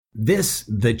This,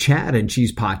 the Chad and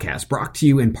Cheese podcast, brought to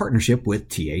you in partnership with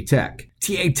TA Tech.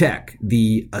 TA Tech,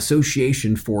 the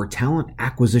Association for Talent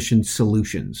Acquisition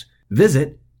Solutions.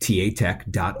 Visit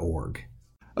tatech.org.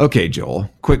 Okay, Joel,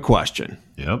 quick question.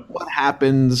 Yep. What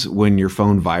happens when your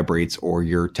phone vibrates or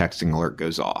your texting alert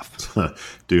goes off?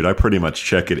 Dude, I pretty much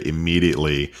check it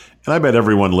immediately. And I bet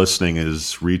everyone listening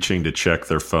is reaching to check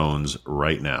their phones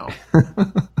right now.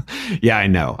 Yeah, I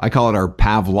know. I call it our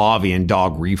Pavlovian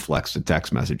dog reflex to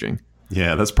text messaging.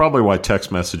 Yeah, that's probably why text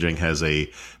messaging has a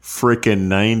freaking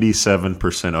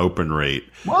 97% open rate.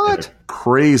 What? A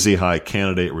crazy high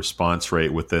candidate response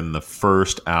rate within the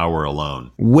first hour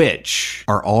alone. Which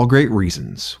are all great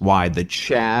reasons why the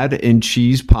Chad and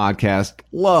Cheese podcast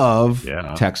love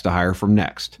text to hire from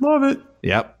Next. Love it.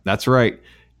 Yep, that's right.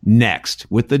 Next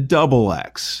with the double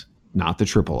X, not the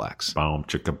triple X. Boom,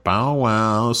 chicka, bow,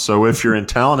 wow. So if you're in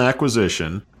talent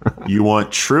acquisition, you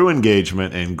want true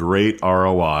engagement and great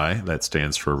ROI. That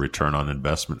stands for return on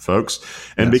investment, folks.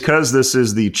 And because this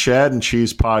is the Chad and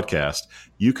Cheese podcast,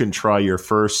 you can try your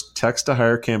first text to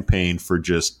hire campaign for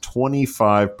just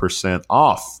 25%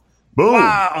 off. Boom.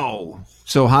 Wow.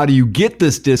 So how do you get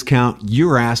this discount?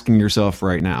 You're asking yourself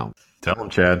right now. Tell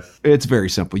them, Chad. It's very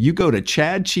simple. You go to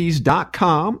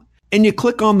chadcheese.com and you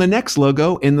click on the Next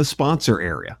logo in the sponsor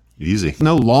area. Easy.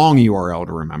 No long URL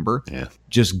to remember. Yeah.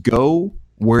 Just go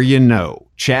where you know.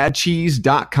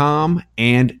 chadcheese.com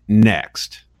and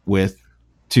Next with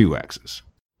 2 X's.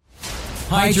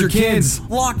 Hide your kids.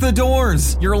 Lock the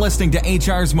doors. You're listening to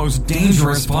HR's most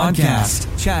dangerous podcast.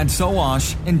 Chad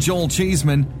Sowash and Joel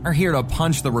Cheeseman are here to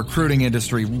punch the recruiting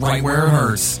industry right where it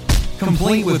hurts.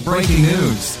 Complete with breaking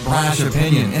news, brash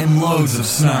opinion, and loads of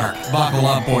snark. Buckle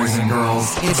up, boys and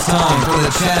girls. It's time for the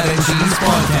Chad and Cheese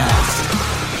podcast.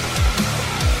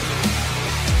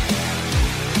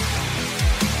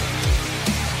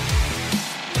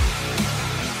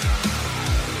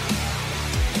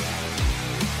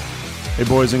 Hey,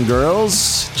 boys and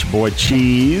girls, it's your boy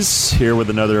Cheese here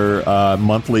with another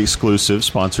monthly exclusive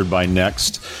sponsored by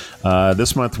Next.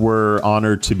 This month, we're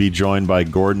honored to be joined by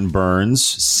Gordon Burns,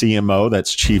 CMO,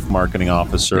 that's Chief Marketing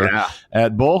Officer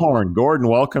at Bullhorn. Gordon,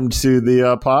 welcome to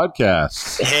the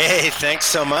podcast. Hey, thanks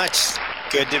so much.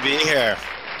 Good to be here.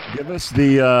 Give us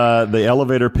the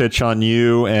elevator pitch on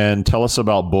you and tell us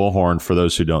about Bullhorn for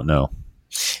those who don't know.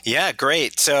 Yeah,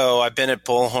 great. So I've been at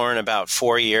Bullhorn about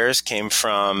 4 years, came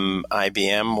from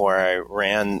IBM where I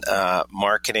ran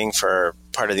marketing for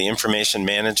part of the information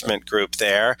management group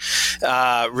there.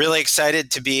 Really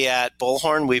excited to be at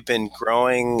Bullhorn. We've been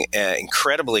growing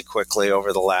incredibly quickly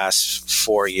over the last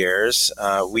 4 years.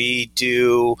 We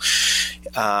do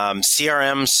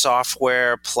CRM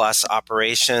software plus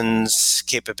operations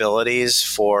capabilities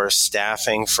for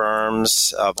staffing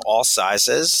firms of all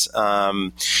sizes.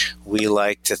 We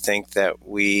like to think that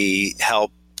we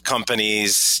help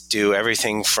companies do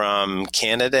everything from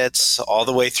candidates all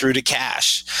the way through to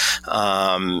cash.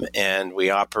 And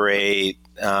we operate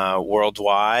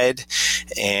worldwide.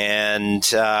 And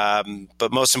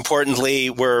but most importantly,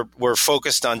 we're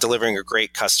focused on delivering a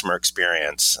great customer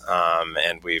experience.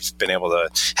 And we've been able to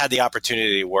had the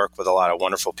opportunity to work with a lot of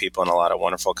wonderful people and a lot of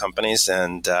wonderful companies.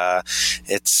 And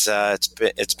it's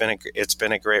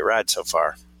been a great ride so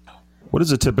far. What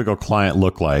does a typical client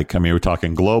look like? I mean, we're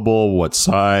talking global, what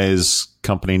size,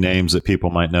 company names that people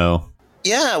might know?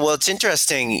 Yeah, well, it's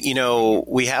interesting. You know,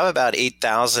 we have about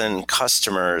 8,000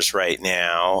 customers right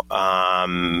now,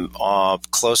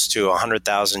 close to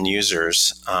 100,000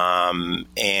 users.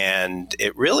 And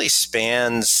it really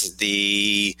spans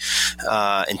the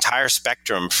entire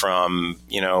spectrum from,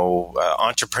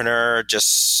 entrepreneur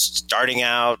just starting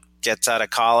out, gets out of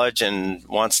college and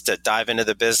wants to dive into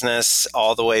the business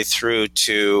all the way through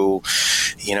to,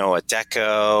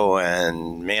 Adecco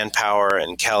and Manpower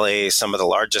and Kelly, some of the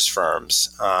largest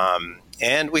firms.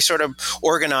 And we sort of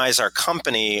organize our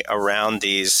company around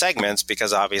these segments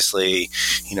because obviously,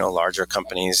 larger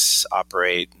companies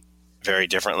operate very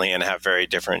differently and have very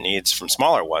different needs from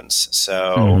smaller ones.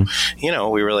 So,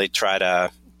 we really try to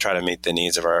meet the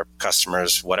needs of our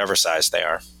customers, whatever size they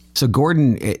are. So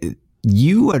Gordon,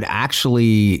 you had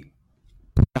actually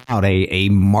put out a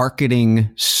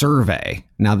marketing survey.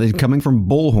 Now, this is coming from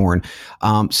Bullhorn.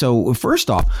 So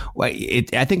first off,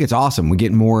 I think it's awesome. We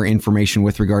get more information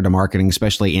with regard to marketing,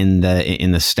 especially in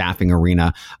the staffing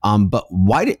arena. But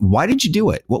why did you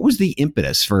do it? What was the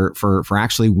impetus for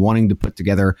actually wanting to put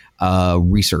together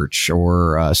research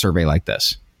or a survey like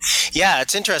this? Yeah,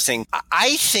 it's interesting.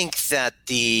 I think that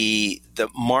the the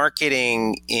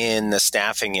marketing in the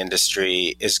staffing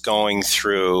industry is going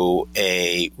through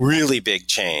a really big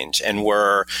change, and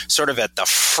we're sort of at the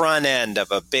front end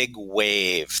of a big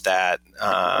wave that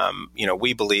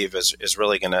we believe is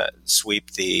really going to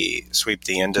sweep the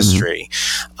industry,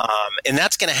 and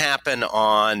that's going to happen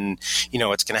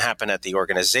it's going to happen at the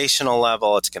organizational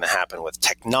level. It's going to happen with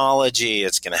technology.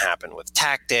 It's going to happen with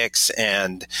tactics,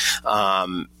 and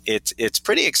it's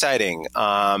pretty exciting.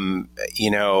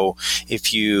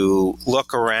 If you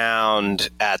look around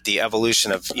at the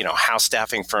evolution of, how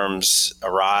staffing firms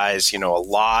arise, a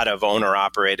lot of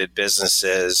owner-operated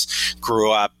businesses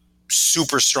grew up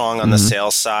super strong on the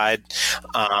sales side.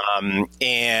 But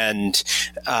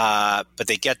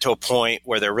they get to a point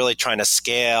where they're really trying to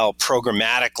scale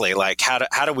programmatically. Like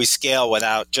how do we scale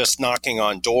without just knocking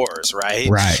on doors? Right.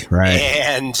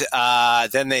 And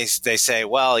then they say,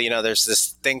 well, there's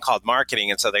this thing called marketing.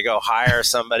 And so they go hire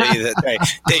somebody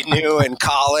that they knew in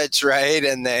college. Right.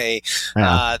 And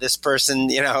this person,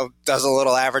 does a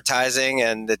little advertising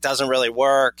and it doesn't really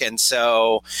work. And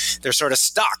so they're sort of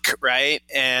stuck. Right.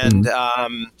 And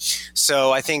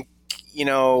so I think,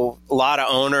 a lot of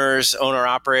owner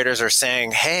operators are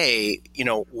saying, hey,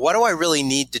 what do I really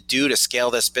need to do to scale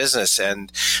this business?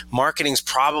 And marketing's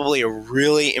probably a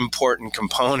really important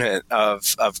component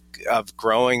of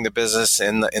growing the business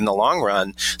in the long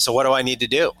run. So what do I need to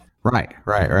do? Right.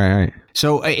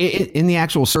 So in the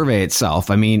actual survey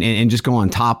itself, and just go on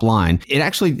top line,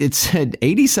 it said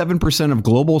 87% of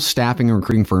global staffing and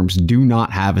recruiting firms do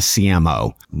not have a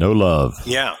CMO. No love.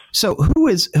 Yeah. So who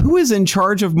is in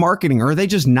charge of marketing, or are they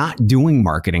just not doing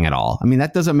marketing at all?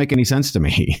 That doesn't make any sense to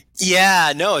me.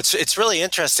 Yeah, no, it's really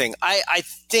interesting. I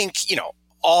think,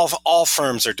 all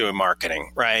firms are doing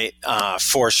marketing, right?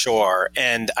 For sure.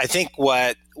 And I think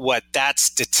what that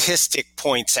statistic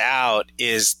points out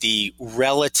is the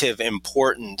relative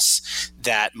importance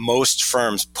that most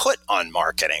firms put on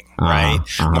marketing, right?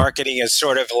 Marketing is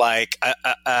sort of like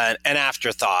an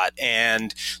afterthought.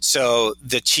 And so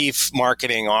the chief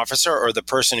marketing officer or the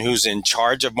person who's in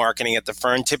charge of marketing at the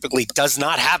firm typically does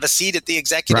not have a seat at the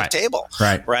executive table,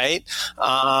 right?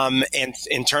 And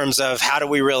in terms of how do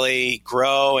we really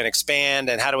grow and expand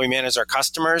and how do we manage our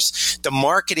customers, the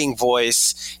marketing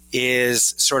voice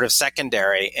is sort of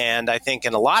secondary. And I think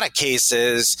in a lot of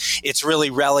cases, it's really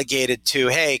relegated to,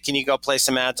 hey, can you go place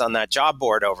some ads on that job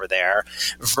board over there,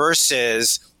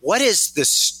 versus what is the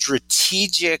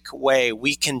strategic way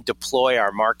we can deploy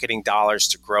our marketing dollars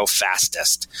to grow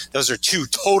fastest? Those are two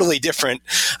totally different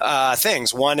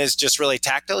things. One is just really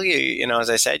tactile. As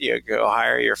I said, you go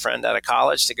hire your friend out of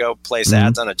college to go place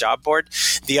ads on a job board.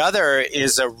 The other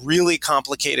is a really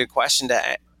complicated question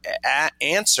to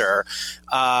answer.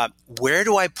 Where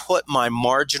do I put my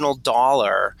marginal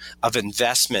dollar of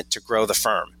investment to grow the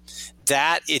firm?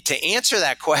 To answer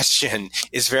that question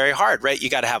is very hard, right? You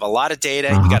got to have a lot of data.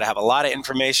 You got to have a lot of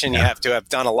information. You have to have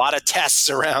done a lot of tests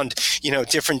around,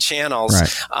 different channels.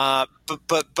 Right.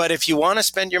 But if you want to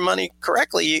spend your money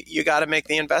correctly, you got to make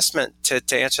the investment to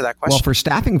answer that question. Well, for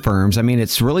staffing firms,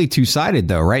 it's really two-sided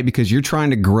though, right? Because you're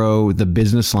trying to grow the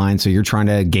business line, so you're trying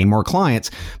to gain more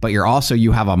clients, but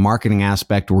you have a marketing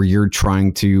aspect where you're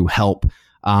trying to help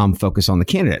focus on the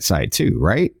candidate side too,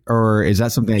 right? Or is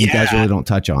that something that you guys really don't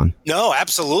touch on? No,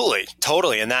 absolutely.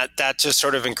 Totally. And that just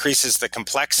sort of increases the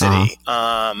complexity.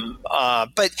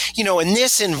 But, in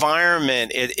this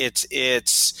environment,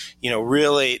 it's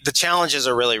really, the challenges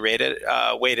are really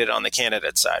weighted on the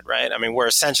candidate side, right? We're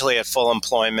essentially at full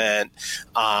employment.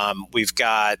 We've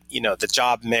got, the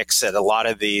job mix at a lot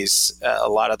of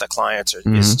the clients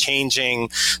is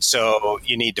changing. So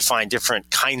you need to find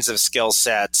different kinds of skill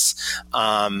sets.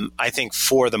 I think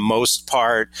for the most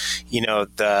part,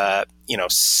 the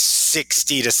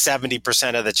 60 to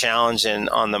 70% of the challenge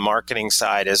on the marketing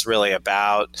side is really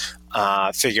about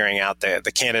figuring out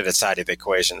the candidate side of the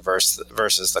equation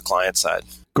versus the client side.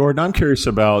 Gordon, I'm curious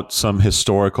about some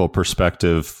historical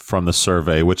perspective from the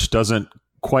survey, which doesn't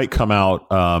quite come out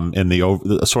in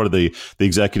the sort of the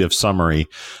executive summary.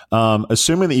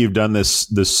 Assuming that you've done this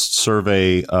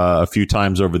survey a few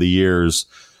times over the years,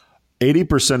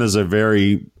 80%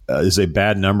 is a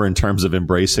bad number in terms of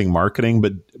embracing marketing.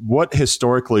 But what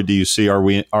historically do you see?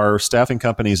 Are staffing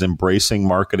companies embracing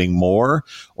marketing more,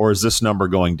 or is this number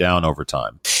going down over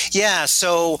time? Yeah,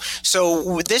 so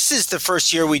this is the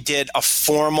first year we did a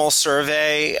formal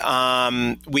survey.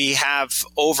 We have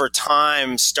over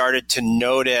time started to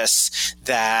notice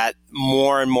that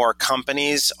more and more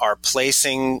companies are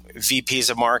placing VPs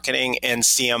of marketing and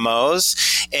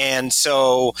CMOs. And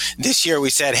so this year we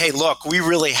said, hey, look, we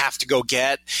really have to go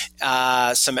get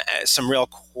some real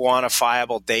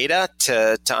quantifiable data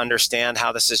to understand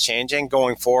how this is changing.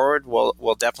 Going forward,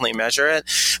 we'll definitely measure it.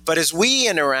 But as we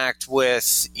interact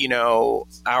with,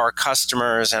 our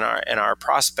customers and our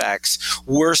prospects,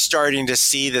 we're starting to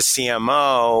see the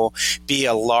CMO be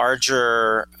a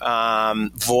larger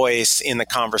voice in the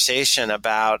conversation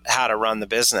about how to run the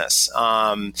business.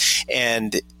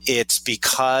 And it's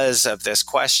because of this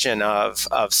question of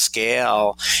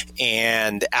scale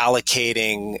and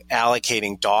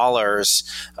allocating dollars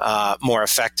more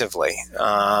effectively.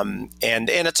 And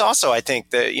it's also, I think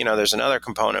that, there's another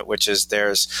component, which is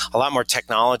there's a lot more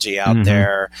technology out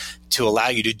there to allow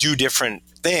you to do different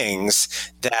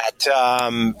things that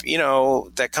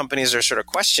that companies are sort of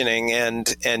questioning,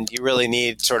 and you really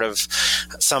need sort of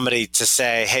somebody to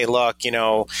say, hey, look,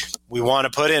 we want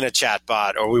to put in a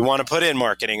chatbot, or we want to put in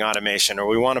marketing automation, or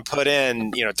we want to put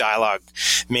in dialogue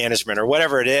management, or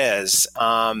whatever it is,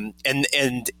 and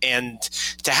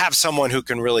to have someone who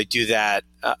can really do that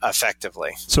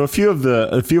effectively. So a few of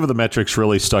the metrics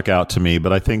really stuck out to me,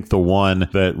 but I think the one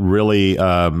that really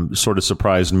sort of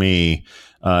surprised me,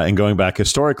 and going back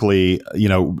historically,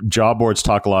 job boards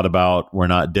talk a lot about we're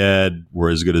not dead, we're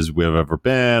as good as we've ever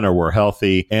been, or we're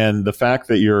healthy. And the fact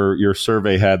that your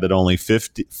survey had that only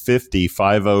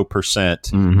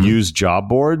 50% use job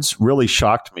boards really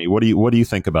shocked me. What do you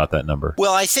think about that number?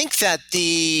 Well, I think that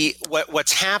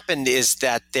what's happened is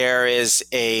that there is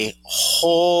a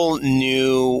whole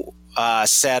new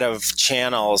set of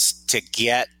channels to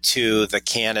get to the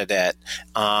candidate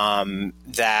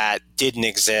that didn't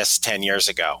exist 10 years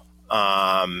ago.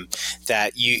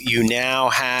 That you now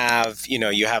have,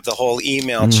 you have the whole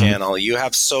email channel, you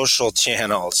have social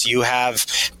channels, you have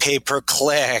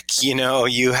pay-per-click,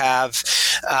 you have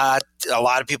a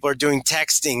lot of people are doing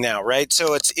texting now, right?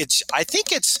 So I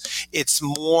think it's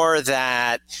more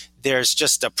that there's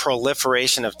just a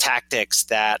proliferation of tactics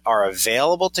that are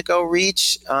available to go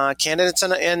reach candidates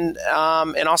and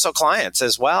also clients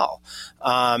as well.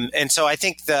 And so I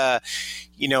think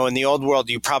in the old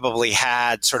world, you probably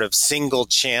had sort of single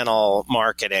channel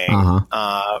marketing,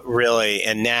 really,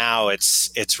 and now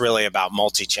it's really about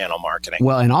multi-channel marketing.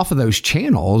 Well, and off of those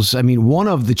channels, I mean, one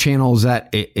of the channels that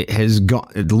it has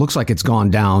gone, it looks like it's gone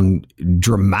down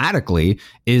dramatically,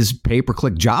 is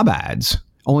pay-per-click job ads.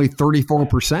 Only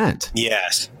 34%.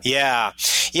 Yes. Yeah.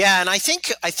 And I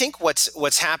think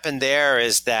what's happened there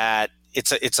is that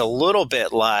it's a little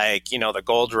bit like, the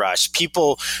gold rush.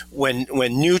 People, when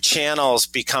new channels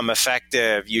become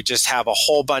effective, you just have a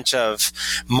whole bunch of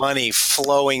money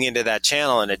flowing into that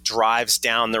channel, and it drives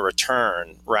down the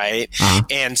return, right?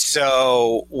 And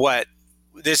so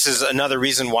this is another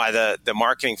reason why the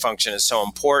marketing function is so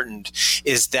important,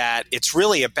 is that it's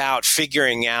really about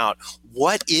figuring out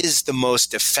what is the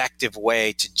most effective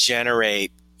way to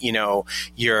generate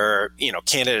your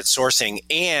candidate sourcing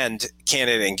and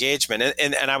candidate engagement.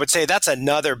 And I would say that's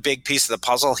another big piece of the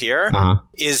puzzle here,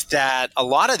 is that a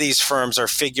lot of these firms are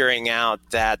figuring out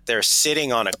that they're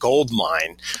sitting on a gold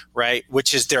mine, right?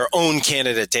 Which is their own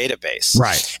candidate database.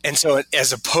 Right. And so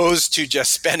as opposed to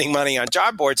just spending money on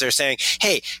job boards, they're saying,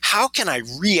 hey, how can I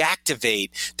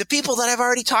reactivate the people that I've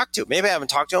already talked to? Maybe I haven't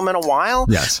talked to them in a while,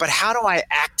 but how do I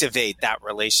activate that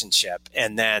relationship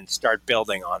and then start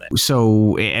building on it?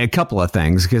 So a couple of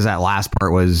things, because that last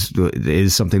part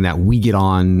is something that we get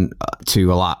on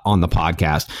to a lot on the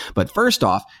podcast. But first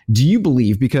off, do you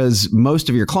believe, because most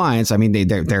of your clients, I mean,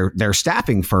 they're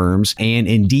staffing firms, and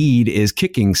Indeed is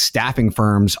kicking staffing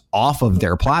firms off of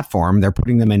their platform. They're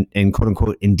putting them in quote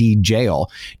unquote Indeed jail.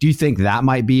 Do you think that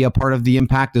might be a part of the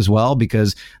impact as well,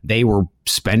 because they were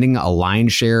spending a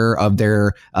lion's share of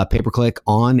their pay-per-click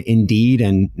on Indeed,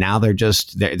 and now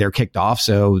they're kicked off,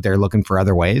 so they're looking for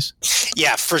other ways?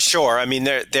 Yeah, for sure. I mean,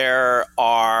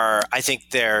 I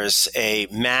think there's a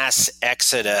mass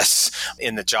exodus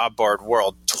in the job board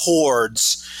world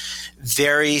towards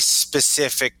very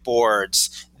specific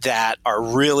boards that are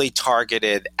really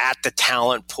targeted at the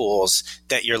talent pools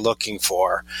that you're looking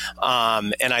for.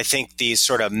 And I think these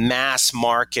sort of mass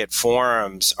market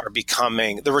forums are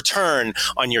becoming, the return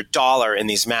on your dollar in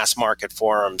these mass market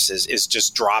forums is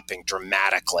just dropping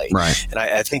dramatically. Right. And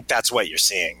I think that's what you're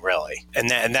seeing, really. And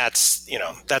that's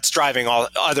driving all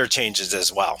other changes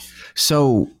as well.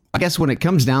 So I guess when it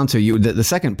comes down to the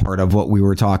second part of what we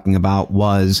were talking about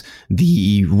was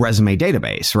the resume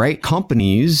database, right?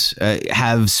 Companies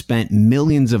have spent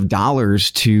millions of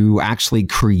dollars to actually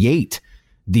create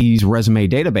these resume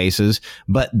databases,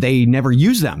 but they never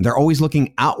use them. They're always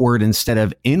looking outward instead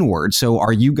of inward. So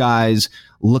are you guys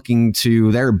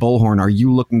they're at Bullhorn, are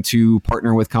you looking to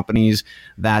partner with companies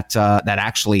that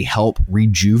actually help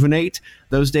rejuvenate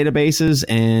those databases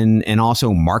and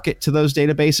also market to those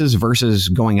databases versus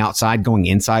going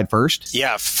inside first?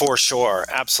 Yeah, for sure.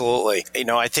 Absolutely.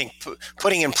 I think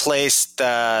putting in place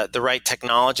the right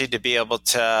technology to be able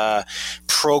to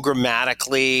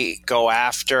programmatically go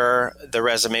after the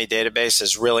resume database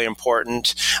is really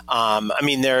important.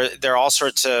 There are all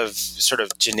sorts of sort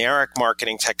of generic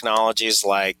marketing technologies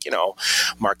like,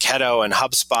 Marketo and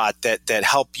HubSpot that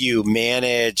help you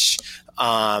manage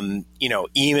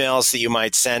emails that you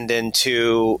might send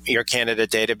into your candidate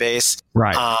database.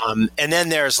 Right. And then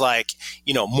there's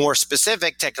more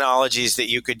specific technologies that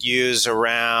you could use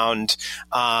around,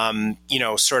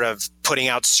 sort of putting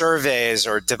out surveys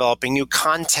or developing new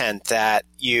content that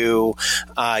you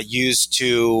use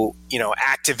to,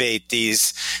 activate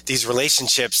these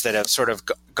relationships that have sort of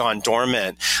gone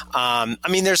dormant.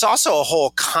 There's also a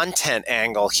whole content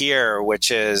angle here,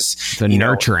 which is the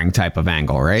nurturing type of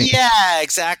angle, right? Yeah,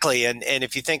 exactly. And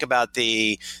if you think about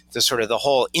the sort of the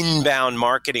whole inbound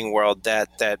marketing world that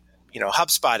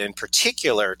HubSpot in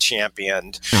particular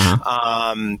championed,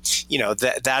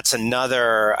 that's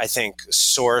another, I think,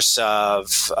 source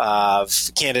of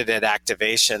candidate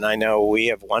activation. I know we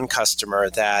have one customer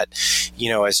that,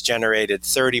 has generated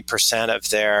 30% of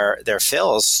their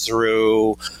fills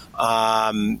through,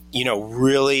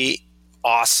 really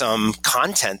awesome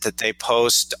content that they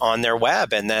post on their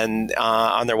web and then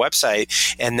on their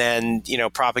website, and then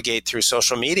propagate through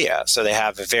social media. So they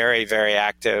have a very, very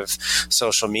active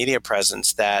social media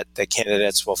presence that the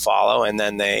candidates will follow, and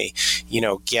then they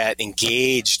get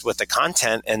engaged with the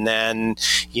content, and then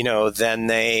then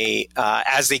they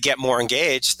as they get more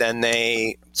engaged, then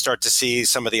they start to see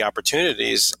some of the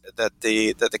opportunities that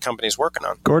the company's working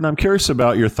on. Gordon, I'm curious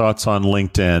about your thoughts on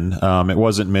LinkedIn. It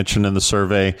wasn't mentioned in the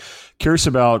survey. Curious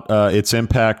about its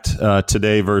impact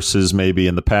today versus maybe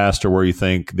in the past, or where you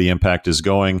think the impact is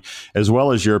going, as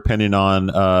well as your opinion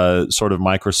on sort of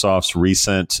Microsoft's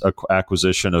recent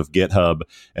acquisition of GitHub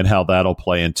and how that'll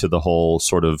play into the whole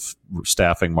sort of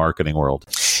staffing marketing world.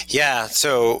 Yeah,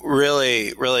 so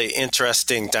really, really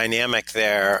interesting dynamic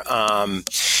there.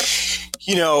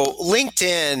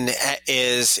 LinkedIn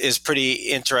is pretty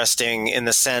interesting in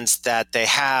the sense that they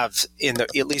have,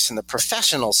 at least in the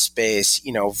professional space,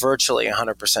 virtually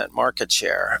 100% market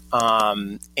share.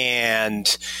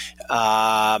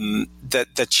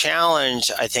 The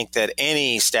challenge I think that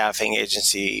any staffing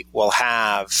agency will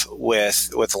have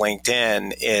with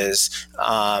LinkedIn is,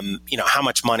 how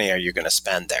much money are you going to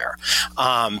spend there?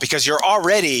 Because you're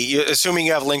assuming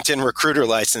you have LinkedIn recruiter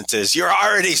licenses, you're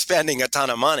already spending a ton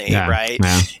of money, right?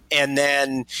 Yeah. And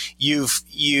then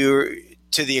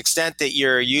to the extent that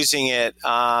you're using it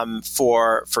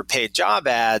for paid job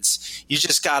ads, you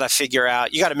just got to figure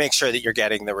out, you got to make sure that you're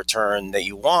getting the return that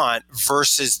you want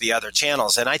versus the other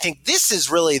channels. And I think this is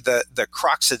really the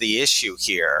crux of the issue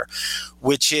here,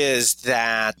 which is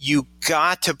that you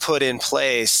got to put in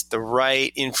place the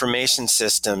right information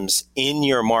systems in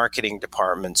your marketing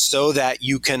department so that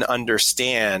you can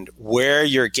understand where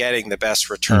you're getting the best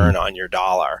return on your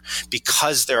dollar,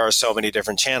 because there are so many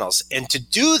different channels. And to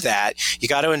do that, you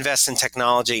got to invest in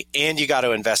technology, and you got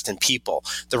to invest in people,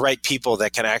 the right people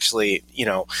that can actually,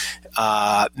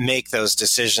 make those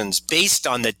decisions based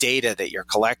on the data that you're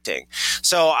collecting.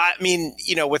 So,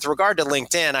 with regard to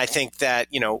LinkedIn, I think that,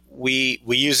 we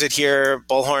use it here,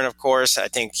 Bullhorn, of course. I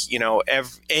think,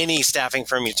 any staffing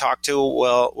firm you talk to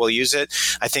will use it.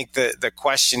 I think the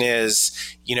question is,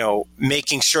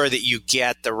 making sure that you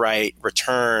get the right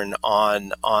return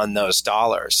on those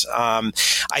dollars.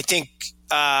 I think,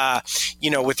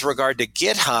 with regard to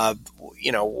GitHub,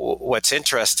 what's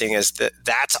interesting is that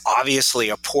that's obviously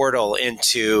a portal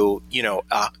into,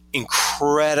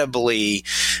 incredibly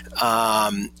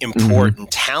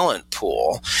important talent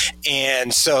pool.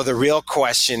 And so the real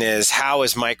question is, how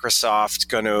is Microsoft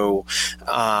going to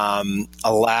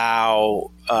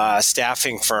allow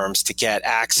staffing firms to get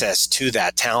access to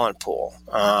that talent pool?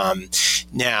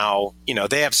 Now,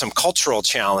 they have some cultural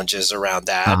challenges around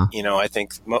that. I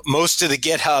think most of the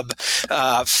GitHub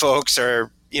folks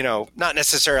are, not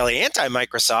necessarily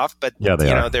anti-Microsoft, but,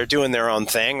 they're doing their own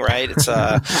thing, right? It's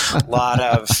a lot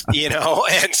of,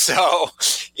 and so,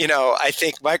 I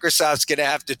think Microsoft's going to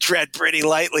have to tread pretty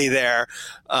lightly there,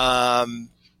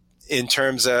 in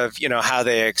terms of, how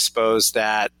they expose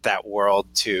that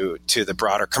world to the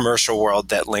broader commercial world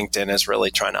that LinkedIn is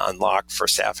really trying to unlock for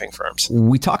staffing firms.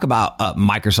 We talk about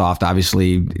Microsoft,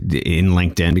 obviously, in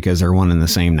LinkedIn because they're one and the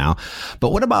same now. But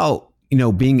what about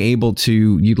being able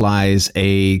to utilize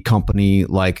a company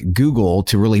like Google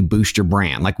to really boost your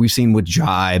brand, like we've seen with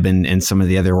Jibe and some of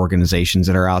the other organizations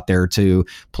that are out there to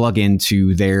plug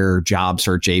into their job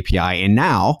search API. And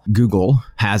now Google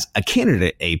has a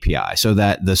candidate API so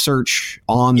that the search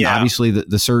on, obviously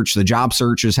the job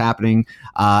search is happening,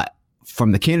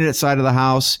 from the candidate side of the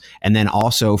house, and then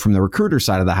also from the recruiter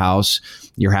side of the house,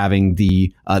 you're having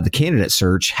the candidate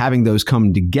search, having those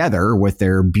come together with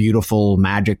their beautiful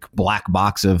magic black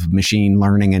box of machine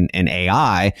learning and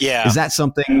AI. Yeah. Is that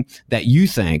something that you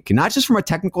think, not just from a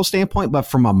technical standpoint, but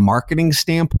from a marketing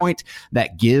standpoint,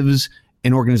 that gives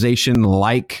an organization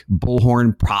like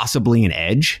Bullhorn possibly an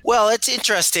edge? Well, it's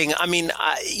interesting. I mean,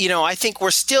 I think we're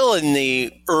still in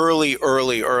the early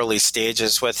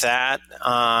stages with that.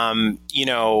 When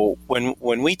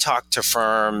we talk to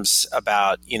firms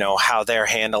about, how they're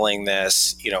handling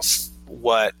this,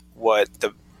 what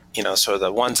the sort of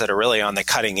the ones that are really on the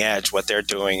cutting edge, what they're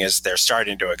doing is they're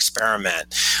starting to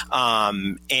experiment.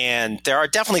 And there are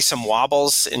definitely some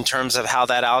wobbles in terms of how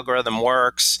that algorithm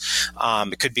works.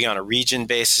 It could be on a region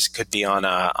basis, could be on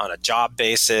a job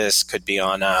basis, could be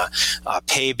on a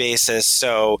pay basis.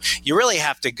 So you really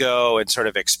have to go and sort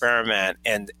of experiment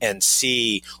and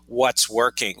see what's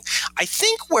working. I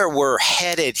think where we're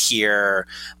headed here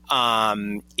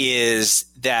is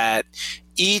that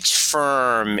each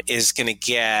firm is going to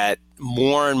get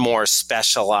more and more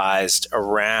specialized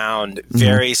around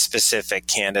very specific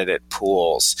candidate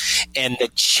pools, and the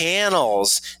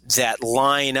channels that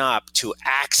line up to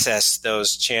access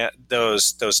those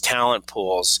talent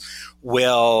pools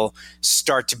will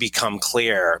start to become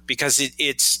clear, because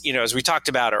it's as we talked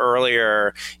about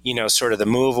earlier, sort of the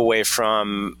move away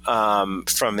from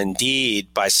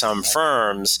Indeed by some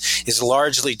firms is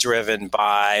largely driven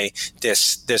by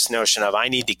this notion of I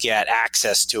need to get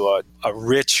access to a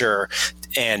richer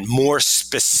and more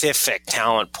specific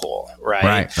talent pool,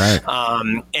 right? Right.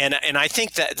 And I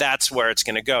think that's where it's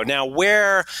going to go. Now,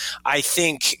 where I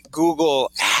think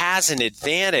Google has an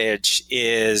advantage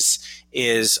is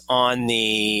on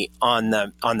the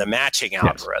matching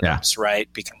algorithms, right?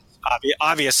 Because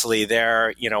obviously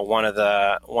they're one of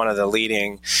the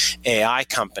leading AI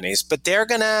companies, but they're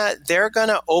gonna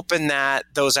open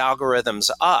those algorithms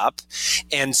up,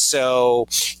 and so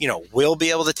we'll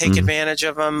be able to take advantage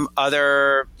of them.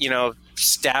 Other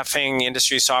staffing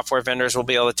industry software vendors will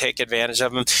be able to take advantage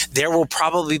of them. There will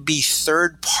probably be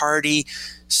third-party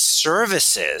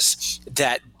services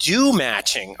that do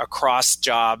matching across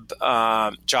job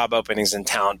openings and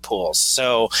talent pools.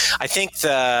 So I think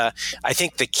the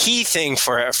key thing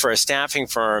for a staffing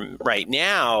firm right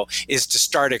now is to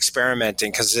start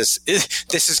experimenting, because this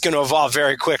is going to evolve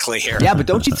very quickly here. Yeah, but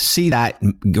don't you see that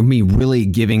really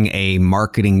giving a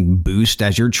marketing boost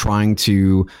as you're trying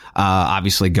to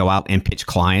obviously go out and pitch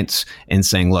clients and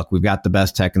saying, look, we've got the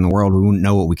best tech in the world. We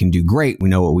know what we can do great. We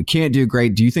know what we can't do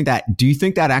great. Do you think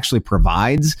that actually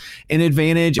provides an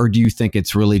advantage, or do you think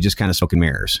it's really just kind of smoke and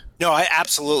mirrors? No, it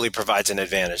absolutely provides an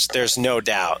advantage. There's no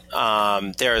doubt.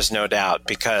 There is no doubt,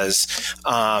 because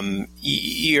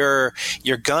you're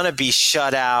going to be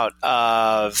shut out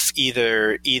of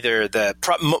either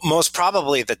most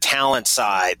probably the talent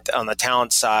side, on the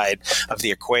talent side of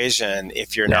the equation,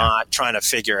 if you're not trying to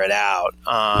figure it out.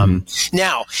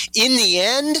 Now, in the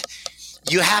end,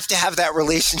 you have to have that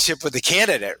relationship with the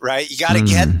candidate, right? You got to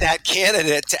get that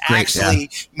candidate to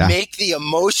actually make the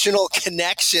emotional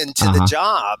connection to the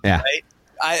job, right?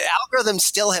 Algorithms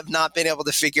still have not been able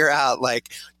to figure out,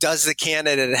 does the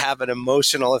candidate have an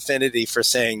emotional affinity for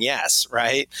saying yes,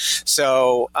 right?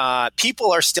 So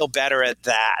people are still better at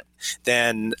that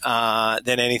than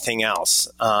anything else.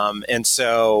 And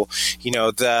so,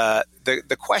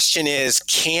 the question is,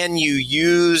 can you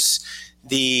use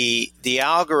the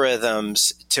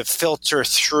algorithms to filter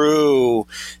through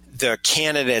the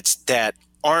candidates that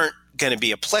aren't going to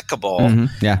be applicable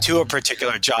to a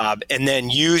particular job, and then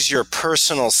use your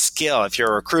personal skill. If you're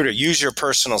a recruiter, use your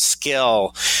personal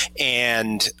skill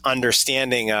and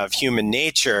understanding of human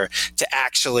nature to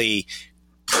actually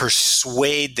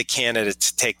persuade the candidate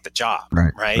to take the job.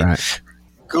 Right.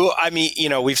 I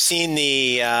mean, we've seen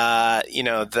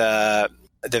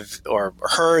or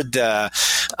heard the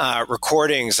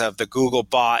recordings of the Google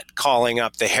bot calling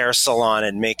up the hair salon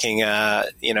and making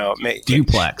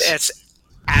duplex. It's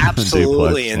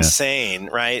absolutely insane,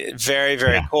 right? Very,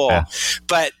 very cool. Yeah.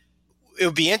 But it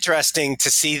would be interesting to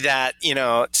see that,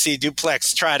 see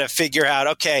duplex try to figure out,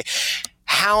 okay,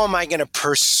 how am I going to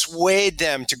persuade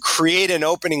them to create an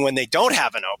opening when they don't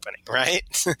have an opening, right?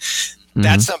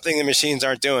 That's something the machines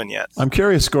aren't doing yet. I'm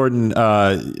curious, Gordon,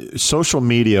 social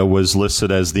media was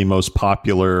listed as the most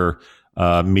popular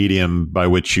medium by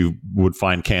which you would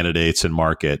find candidates and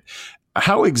market.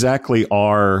 How exactly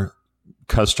are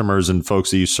customers and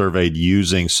folks that you surveyed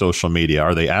using social media?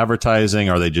 Are they advertising?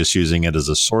 Are they just using it as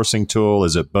a sourcing tool?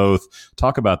 Is it both?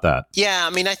 Talk about that. Yeah, I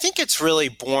mean, I think it's really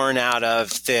born out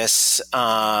of this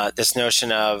this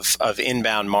notion of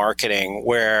inbound marketing,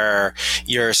 where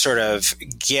you're sort of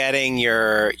getting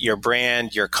your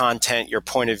brand, your content, your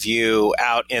point of view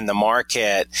out in the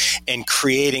market and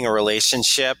creating a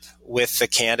relationship with the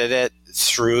candidate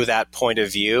through that point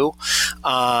of view.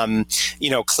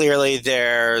 Clearly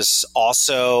there's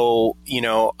also,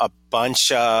 a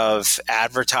bunch of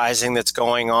advertising that's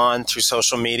going on through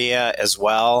social media as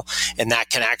well. And that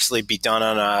can actually be done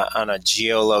on a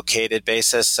geolocated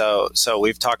basis. So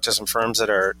we've talked to some firms that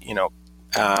are,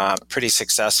 pretty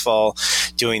successful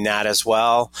doing that as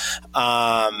well.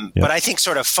 But I think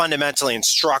sort of fundamentally and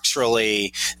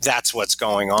structurally, that's what's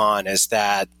going on, is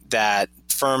that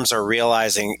firms are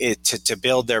realizing to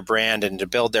build their brand and to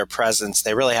build their presence,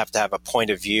 they really have to have a point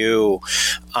of view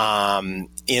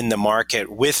in the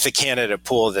market with the candidate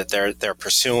pool that they're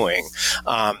pursuing.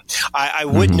 I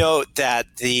would note that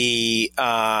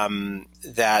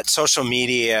that social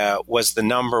media was the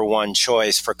number one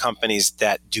choice for companies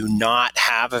that do not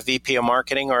have a VP of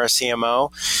marketing or a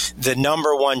CMO. The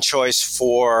number one choice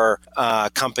for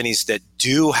companies that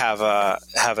do have a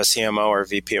CMO or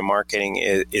VP of marketing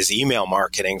is email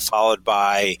marketing, followed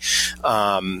by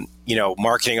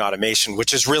marketing automation,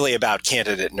 which is really about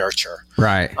candidate nurture.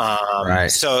 Right. Right.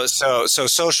 So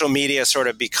social media sort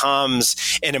of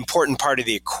becomes an important part of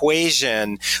the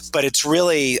equation, but it's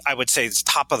really, I would say, it's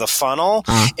top of the funnel.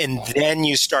 And then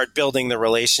you start building the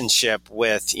relationship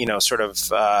with,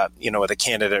 with a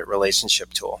candidate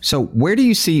relationship tool. So where do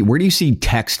you see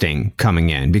texting coming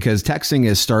in? Because texting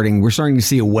is we're starting to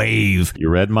see a wave. You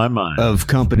read my mind. Of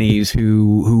companies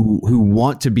who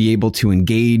want to be able to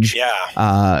engage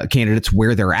candidates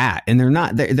where they're at, and they're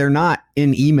not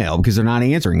in email because they're not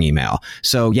answering email.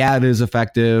 So yeah, it is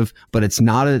effective, but it's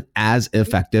not as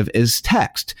effective as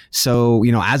text. So,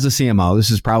 as a CMO, this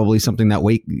is probably something that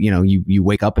you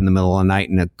wake up in the middle of the night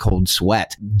in a cold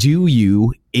sweat. Do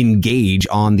you engage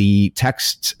on the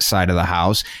text side of the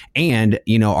house? And,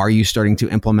 are you starting to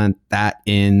implement that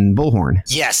in Bullhorn?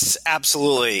 Yes,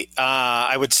 absolutely.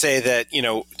 I would say that,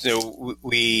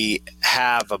 we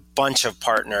have a bunch of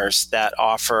partners that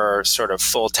offer sort of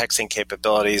full texting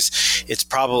capabilities. It's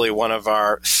probably one of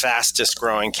our fastest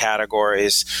growing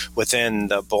categories within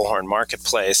the Bullhorn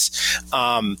marketplace.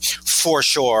 For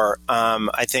sure.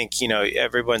 I think,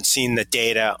 everyone's seen the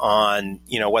data on,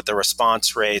 what the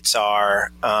response rates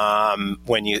are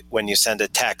when you send a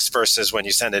text versus when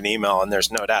you send an email, and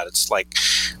there's no doubt it's like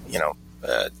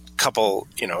a couple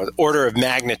order of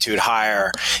magnitude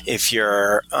higher if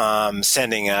you're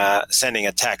sending a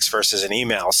text versus an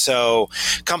email. So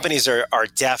companies are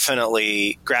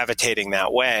definitely gravitating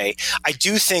that way. I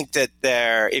do think that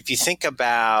if you think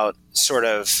about sort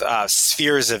of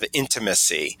spheres of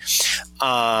intimacy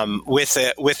with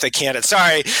the candidate.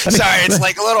 Sorry, it's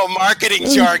like a little marketing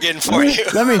jargon for you.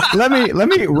 Let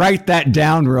me write that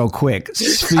down real quick.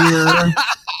 Sphere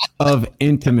of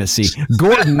intimacy.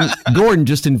 Gordon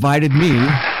just invited me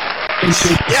into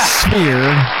the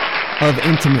sphere of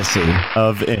intimacy.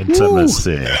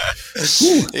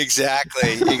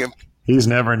 Exactly. He's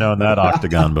never known that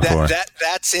octagon before.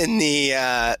 That's in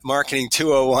the marketing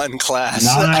 201 class.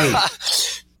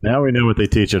 Nice. Now we know what they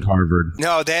teach at Harvard.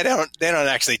 No, they don't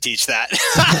actually teach that.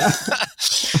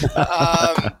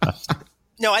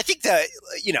 No, I think that,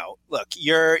 look,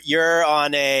 you're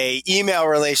on a email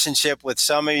relationship with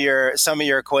some of your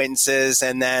acquaintances,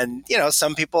 and then,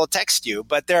 some people text you,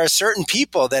 but there are certain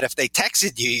people that if they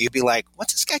texted you, you'd be like,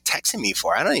 what's this guy texting me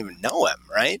for? I don't even know him.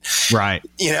 Right. Right.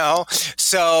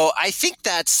 So I think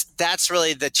that's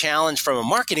really the challenge from a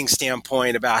marketing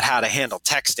standpoint about how to handle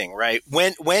texting, right?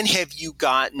 When have you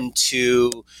gotten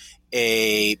to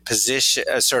a position,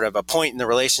 sort of a point in the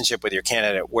relationship with your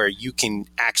candidate where you can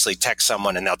actually text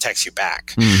someone and they'll text you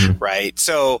back, right?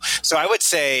 So I would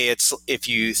say if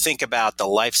you think about the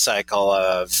life cycle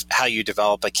of how you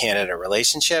develop a candidate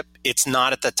relationship, it's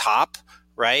not at the top,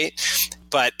 right?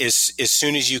 But as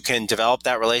soon as you can develop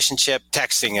that relationship,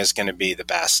 texting is going to be the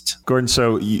best. Gordon,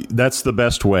 so that's the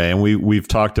best way. And we've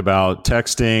talked about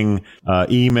texting,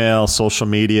 email, social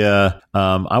media.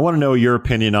 I want to know your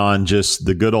opinion on just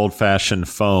the good old-fashioned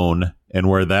phone and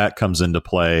where that comes into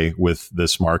play with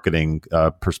this marketing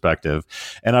perspective.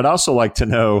 And I'd also like to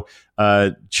know,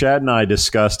 Chad and I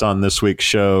discussed on this week's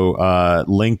show,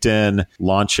 LinkedIn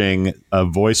launching a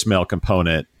voicemail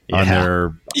component on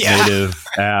their native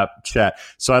app chat.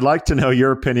 So I'd like to know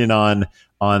your opinion on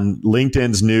on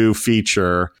LinkedIn's new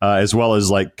feature, as well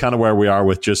as like kind of where we are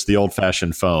with just the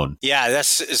old-fashioned phone. Yeah,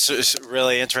 it's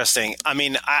really interesting. I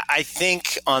mean, I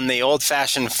think on the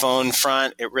old-fashioned phone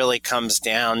front, it really comes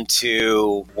down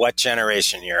to what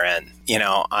generation you're in. You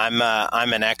know, I'm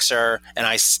an Xer, and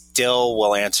I still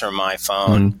will answer my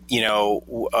phone. You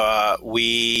know,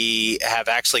 we have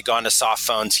actually gone to soft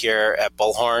phones here at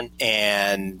Bullhorn,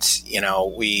 and, you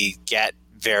know, we get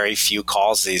very few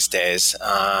calls these days.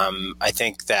 I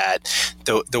think that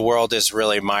the world is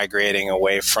really migrating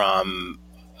away from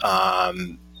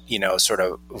you know, sort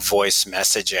of voice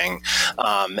messaging.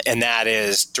 And that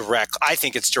is I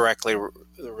think it's directly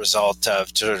the result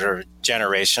of sort of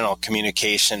generational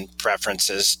communication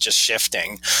preferences just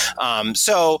shifting.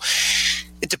 So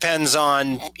it depends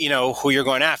on, you know, who you're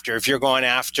going after. If you're going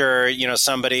after, you know,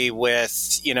 somebody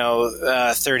with, you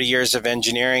know, 30 years of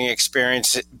engineering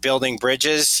experience building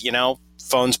bridges, you know,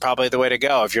 phone's probably the way to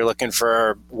go. If you're looking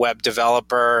for a web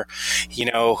developer, you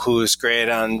know, who's great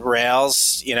on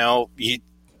Rails, you know, you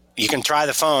can try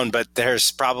the phone, but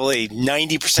there's probably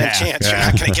 90% chance you're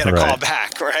not going to get a call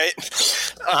back, right?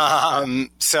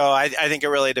 So I think it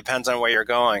really depends on where you're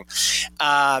going.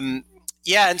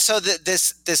 Yeah, and so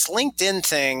this LinkedIn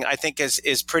thing I think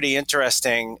is pretty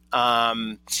interesting.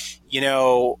 You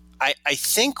know, I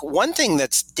think one thing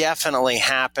that's definitely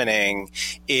happening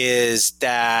is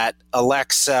that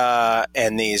Alexa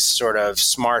and these sort of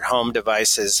smart home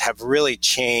devices have really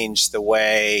changed the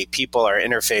way people are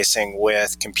interfacing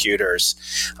with computers.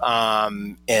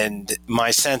 And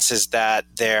my sense is that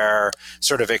they're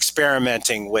sort of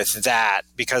experimenting with that,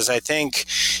 because I think,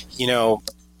 you know,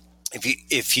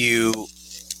 if you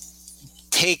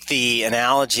take the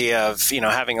analogy of, you know,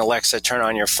 having Alexa turn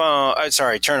on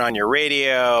your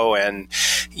radio and,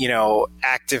 you know,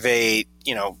 activate,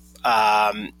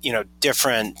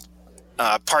 different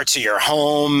parts of your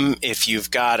home if you've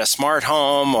got a smart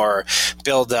home, or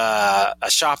build a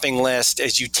shopping list.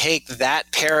 As you take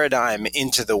that paradigm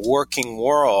into the working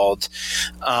world,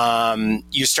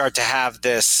 you start to have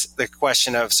the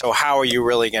question of, so how are you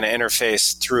really going to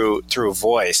interface through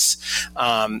voice?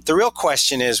 The real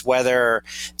question is whether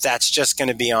that's just going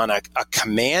to be on a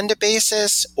command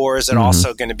basis, or is it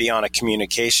also going to be on a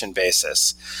communication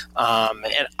basis? And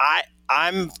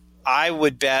I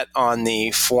would bet on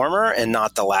the former and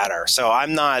not the latter. So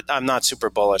I'm not super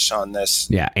bullish on this.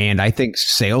 Yeah, and I think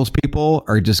salespeople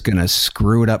are just going to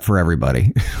screw it up for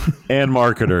everybody. And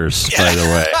marketers, by the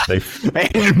way.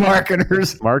 And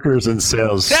marketers and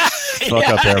sales fuck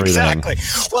up everything. Exactly.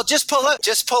 Well, just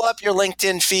pull up your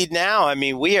LinkedIn feed now. I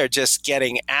mean, we are just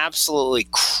getting absolutely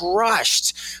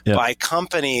crushed by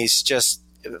companies just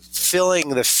filling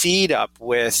the feed up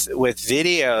with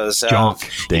videos. Junk.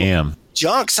 Damn.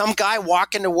 Junk, some guy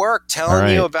walking to work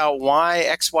telling you about why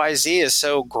XYZ is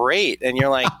so great. And you're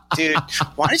like, dude,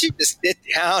 why don't you just sit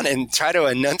down and try to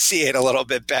enunciate a little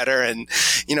bit better and,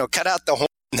 you know, cut out the horn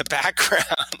in the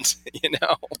background, you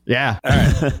know? Yeah. All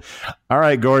right. All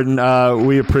right, Gordon,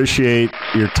 we appreciate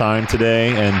your time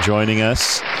today and joining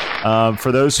us.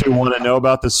 For those who want to know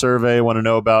about the survey, want to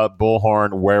know about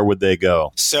Bullhorn, where would they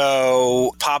go?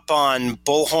 So pop on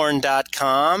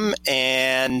bullhorn.com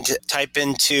and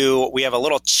we have a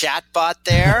little chat bot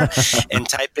there, and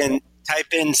type in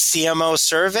CMO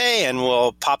survey, and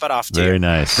we'll pop it off to you. Very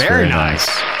nice. Very nice.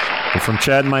 Well, from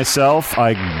Chad and myself,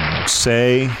 I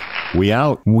say we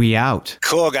out. We out.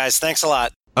 Cool, guys. Thanks a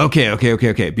lot.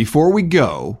 Okay. Before we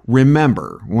go,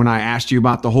 remember when I asked you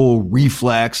about the whole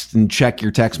reflex and check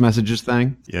your text messages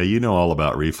thing? Yeah, you know all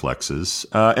about reflexes.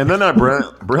 And then I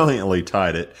brilliantly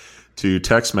tied it to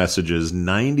text messages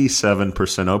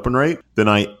 97% open rate. Then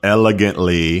I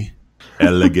elegantly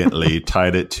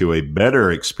tied it to a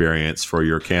better experience for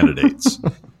your candidates.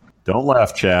 Don't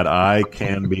laugh, Chad. I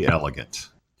can be elegant.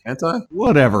 Can't I?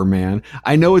 Whatever, man.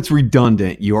 I know it's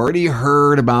redundant. You already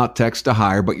heard about text to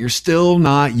hire, but you're still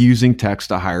not using text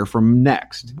to hire from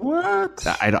Next. What?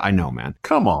 I know, man.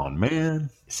 Come on,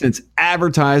 man. Since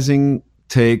advertising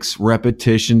takes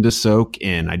repetition to soak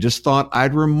in, I just thought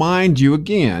I'd remind you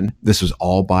again, this was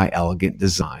all by Elegant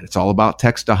Design. It's all about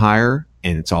text to hire,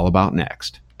 and it's all about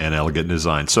Next. And Elegant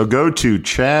Design. So go to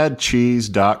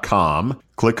chadcheese.com,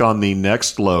 click on the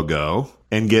Next logo,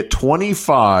 and get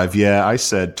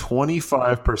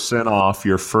 25% off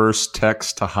your first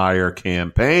text to hire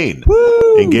campaign.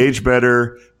 Woo! Engage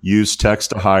better, use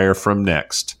text to hire from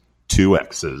Next. 2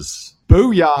 X's.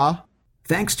 Booyah!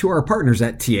 Thanks to our partners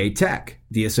at TA Tech,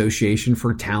 the Association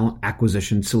for Talent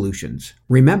Acquisition Solutions.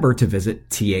 Remember to visit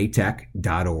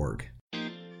tatech.org.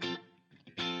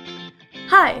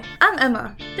 Hi, I'm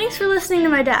Emma. Thanks for listening to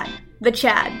my dad, the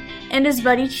Chad, and his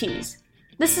buddy Cheese.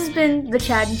 This has been the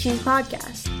Chad and Cheese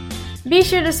Podcast. Be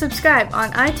sure to subscribe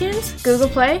on iTunes, Google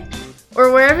Play,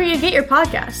 or wherever you get your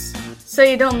podcasts so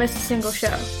you don't miss a single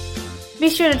show.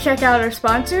 Be sure to check out our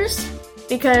sponsors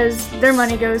because their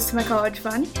money goes to my college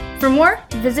fund. For more,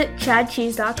 visit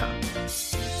chadcheese.com.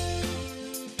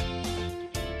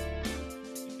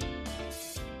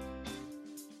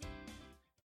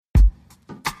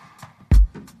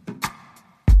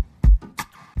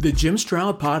 The Jim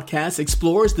Stroud Podcast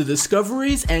explores the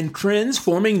discoveries and trends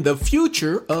forming the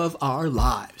future of our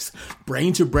lives.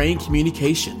 Brain-to-brain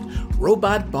communication,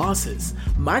 robot bosses,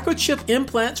 microchip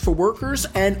implants for workers,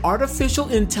 and artificial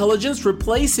intelligence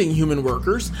replacing human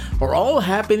workers are all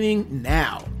happening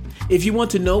now. If you want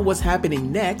to know what's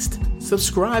happening next,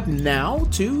 subscribe now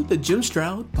to the Jim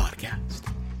Stroud Podcast.